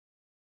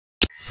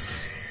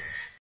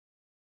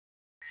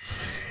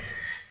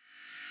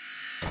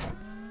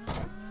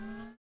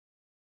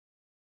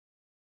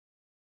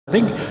I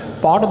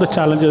think part of the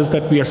challenges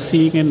that we are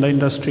seeing in the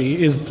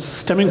industry is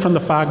stemming from the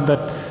fact that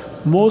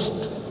most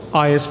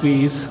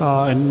ISPs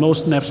and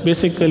most NEPs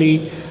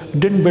basically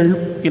didn't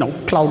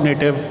build cloud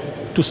native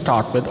to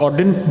start with, or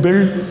didn't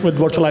build with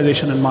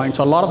virtualization in mind.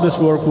 So a lot of this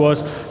work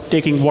was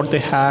taking what they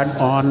had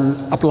on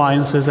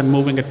appliances and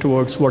moving it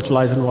towards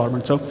virtualized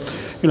environment. So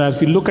as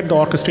we look at the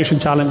orchestration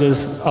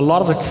challenges, a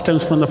lot of it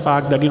stems from the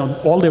fact that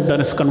all they've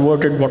done is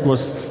converted what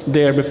was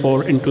there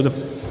before into the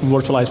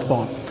virtualized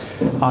form.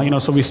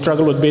 So we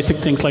struggle with basic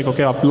things like,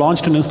 okay, I've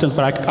launched an instance,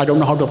 but I don't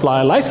know how to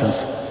apply a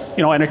license.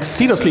 And it's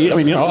seriously,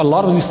 a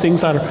lot of these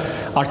things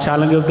are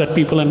challenges that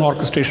people in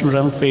orchestration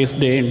realm face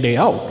day in, day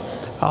out.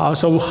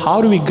 So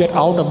how do we get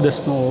out of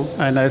this mode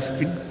and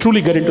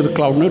truly get into the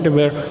cloud native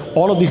where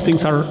all of these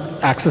things are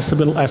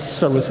accessible as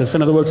services?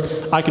 In other words,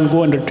 I can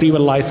go and retrieve a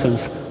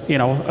license,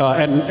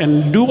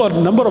 and do a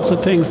number of the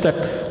things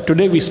that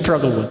today we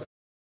struggle with.